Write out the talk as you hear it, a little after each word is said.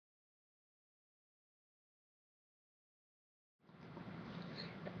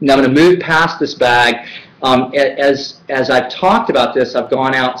Now I'm going to move past this bag. As I've talked about this, I've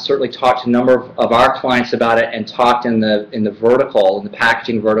gone out and certainly talked to a number of our clients about it and talked in the vertical, in the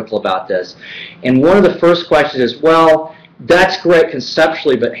packaging vertical about this. And one of the first questions is, well, that's great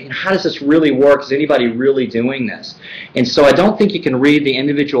conceptually, but how does this really work? Is anybody really doing this? And so I don't think you can read the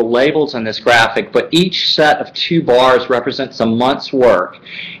individual labels on this graphic, but each set of 2 bars represents a month's work.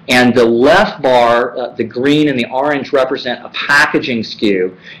 And the left bar, the green and the orange, represent a packaging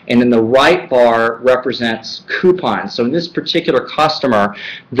SKU, and then the right bar represents coupons. So in this particular customer,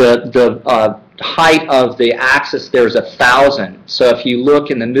 the height of the axis there is 1,000. So if you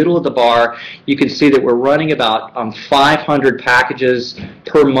look in the middle of the bar, you can see that we're running about 500 packages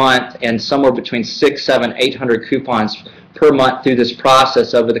per month and somewhere between 600, 700, 800 coupons per month through this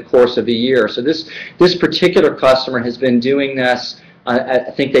process over the course of a year. So this particular customer has been doing this. I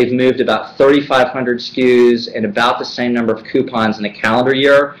think they've moved about 3,500 SKUs and about the same number of coupons in a calendar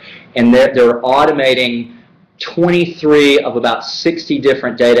year, and they're automating 23 of about 60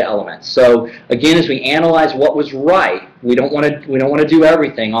 different data elements. So again, as we analyze what was right, we don't want to do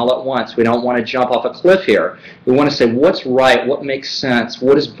everything all at once. We don't want to jump off a cliff here. We want to say what's right, what makes sense,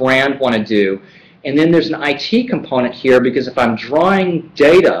 what does brand want to do, and then there's an IT component here, because if I'm drawing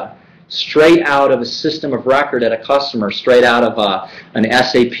data straight out of a system of record at a customer, straight out of an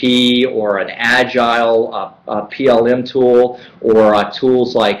SAP or an Agile PLM tool, or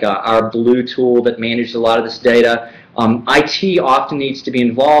tools like our Blue tool that manages a lot of this data, IT often needs to be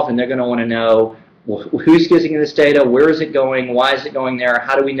involved, and they're going to want to know, well, who's getting this data, where is it going, why is it going there,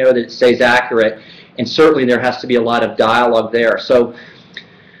 how do we know that it stays accurate, and certainly there has to be a lot of dialogue there. So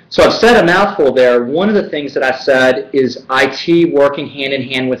I've said a mouthful there. One of the things that I said is IT working hand in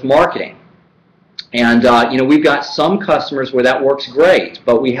hand with marketing. And we've got some customers where that works great,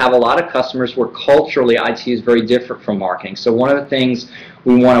 but we have a lot of customers where culturally IT is very different from marketing. So one of the things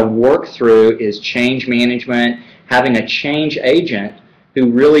we want to work through is change management, having a change agent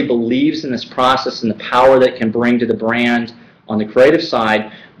who really believes in this process and the power that it can bring to the brand on the creative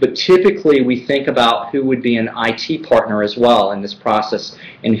side. But typically we think about who would be an IT partner as well in this process,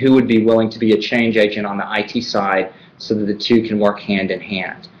 and who would be willing to be a change agent on the IT side, so that the two can work hand in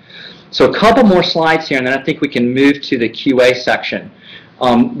hand. So a couple more slides here, and then I think we can move to the QA section.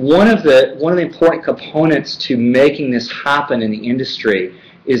 One of the important components to making this happen in the industry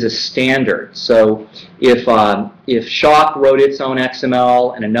is a standard. So if Shock wrote its own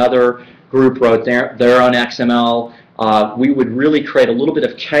XML and another group wrote their own XML, we would really create a little bit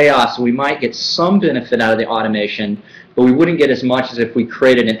of chaos. We might get some benefit out of the automation, but we wouldn't get as much as if we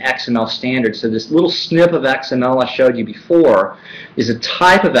created an XML standard. So this little snip of XML I showed you before is a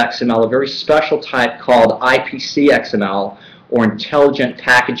type of XML, a very special type called IPC XML, or Intelligent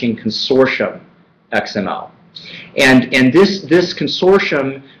Packaging Consortium XML. And this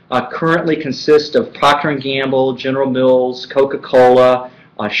consortium currently consists of Procter & Gamble, General Mills, Coca-Cola,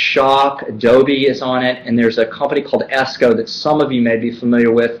 Shock, Adobe is on it, and there's a company called ESCO that some of you may be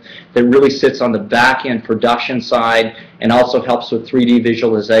familiar with that really sits on the back-end production side and also helps with 3D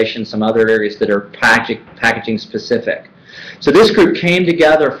visualization, some other areas that are packaging specific. So this group came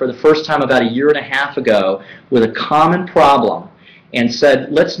together for the first time about 1.5 years ago with a common problem and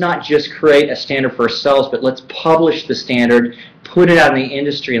said, let's not just create a standard for ourselves, but let's publish the standard, put it out in the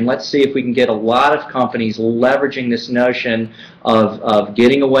industry, and let's see if we can get a lot of companies leveraging this notion of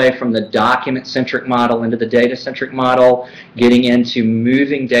getting away from the document-centric model into the data-centric model, getting into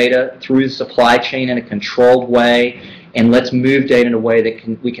moving data through the supply chain in a controlled way, and let's move data in a way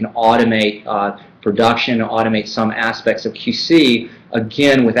that we can automate production, automate some aspects of QC,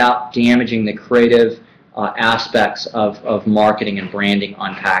 again, without damaging the creative aspects of marketing and branding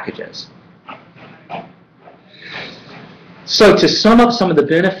on packages. So to sum up some of the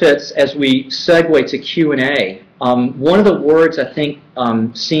benefits as we segue to Q&A, one of the words I think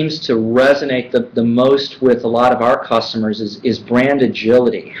seems to resonate the most with a lot of our customers is brand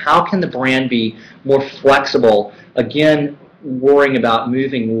agility. How can the brand be more flexible, again, worrying about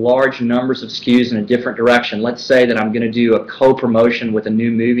moving large numbers of SKUs in a different direction? Let's say that I'm going to do a co-promotion with a new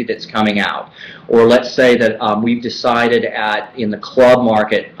movie that's coming out. Or let's say that we've decided in the club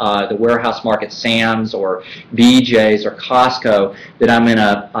market, the warehouse market, Sam's or BJ's or Costco, that I'm going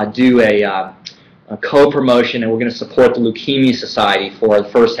to do a co-promotion, and we're going to support the Leukemia Society for the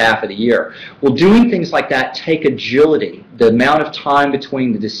first half of the year. Well, doing things like that take agility. The amount of time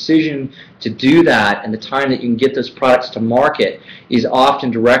between the decision to do that and the time that you can get those products to market is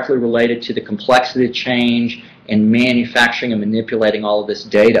often directly related to the complexity of change and manufacturing and manipulating all of this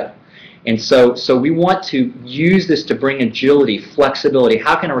data. And so we want to use this to bring agility, flexibility.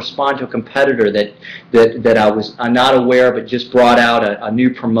 How can I respond to a competitor that I'm not aware of but just brought out a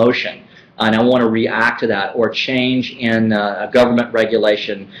new promotion, and I want to react to that, or change in a government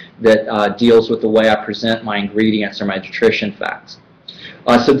regulation that deals with the way I present my ingredients or my nutrition facts.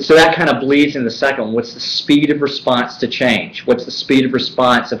 So that kind of bleeds into the second one. What's the speed of response to change? What's the speed of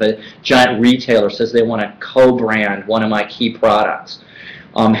response if a giant retailer says they want to co-brand one of my key products?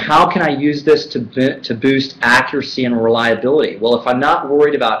 How can I use this to boost accuracy and reliability? Well, if I'm not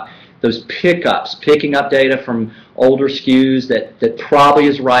worried about those pickups, picking up data from older SKUs that probably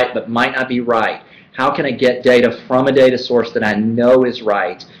is right but might not be right, how can I get data from a data source that I know is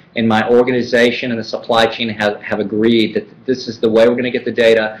right, and my organization and the supply chain have agreed that this is the way we're going to get the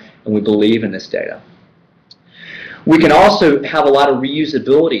data, and we believe in this data? We can also have a lot of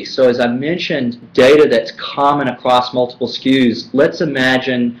reusability. So as I mentioned, data that's common across multiple SKUs. Let's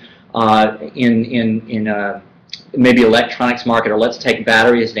imagine in maybe electronics market, or let's take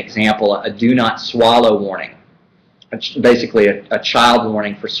battery as an example, a do not swallow warning. Basically a child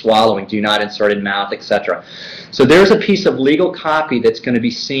warning for swallowing, do not insert in mouth, etc. So there's a piece of legal copy that's going to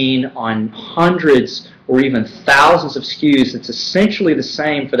be seen on hundreds or even thousands of SKUs that's essentially the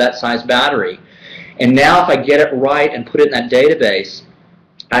same for that size battery. And now if I get it right and put it in that database,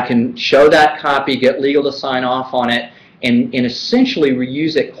 I can show that copy, get legal to sign off on it, and essentially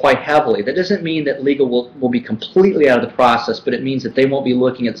reuse it quite heavily. That doesn't mean that legal will be completely out of the process, but it means that they won't be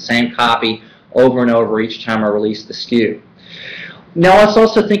looking at the same copy over and over each time I release the SKU. Now let's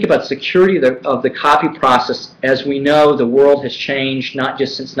also think about security of the copy process. As we know, the world has changed, not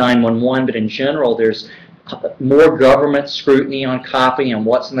just since 9/11, but in general there's more government scrutiny on copy and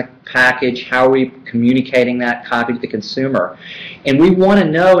what's in the package, how are we communicating that copy to the consumer. And we want to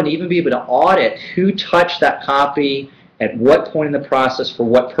know and even be able to audit who touched that copy, at what point in the process, for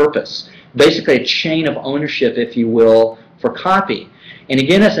what purpose. Basically a chain of ownership, if you will, for copy. And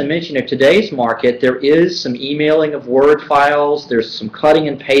again, as I mentioned, in today's market, there is some emailing of Word files, there's some cutting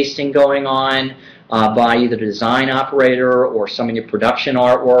and pasting going on by either the design operator or some of your production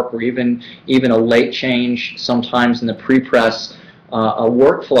artwork, or even a late change sometimes in the pre-press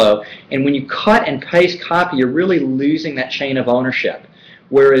workflow. And when you cut and paste copy, you're really losing that chain of ownership.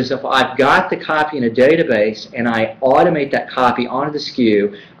 Whereas if I've got the copy in a database and I automate that copy onto the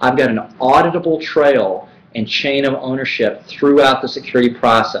SKU, I've got an auditable trail and chain of ownership throughout the security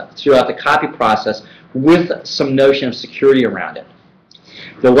process, throughout the copy process, with some notion of security around it.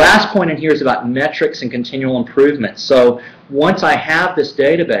 The last point in here is about metrics and continual improvement. So once I have this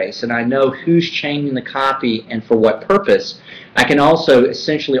database and I know who's changing the copy and for what purpose, I can also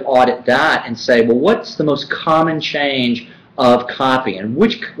essentially audit that and say, well, what's the most common change of copy, and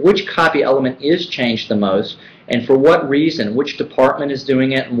which copy element is changed the most, and for what reason, which department is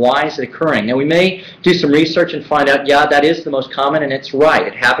doing it, and why is it occurring. Now we may do some research and find out, yeah, that is the most common and it's right.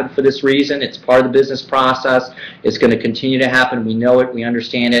 It happened for this reason, it's part of the business process, it's going to continue to happen, we know it, we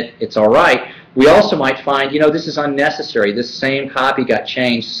understand it, it's all right. We also might find, you know, this is unnecessary. This same copy got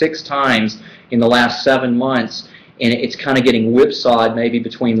changed 6 times in the last 7 months, and it's kind of getting whipsawed maybe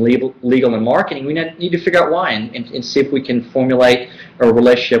between legal and marketing. We need to figure out why and see if we can formulate a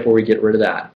relationship where we get rid of that.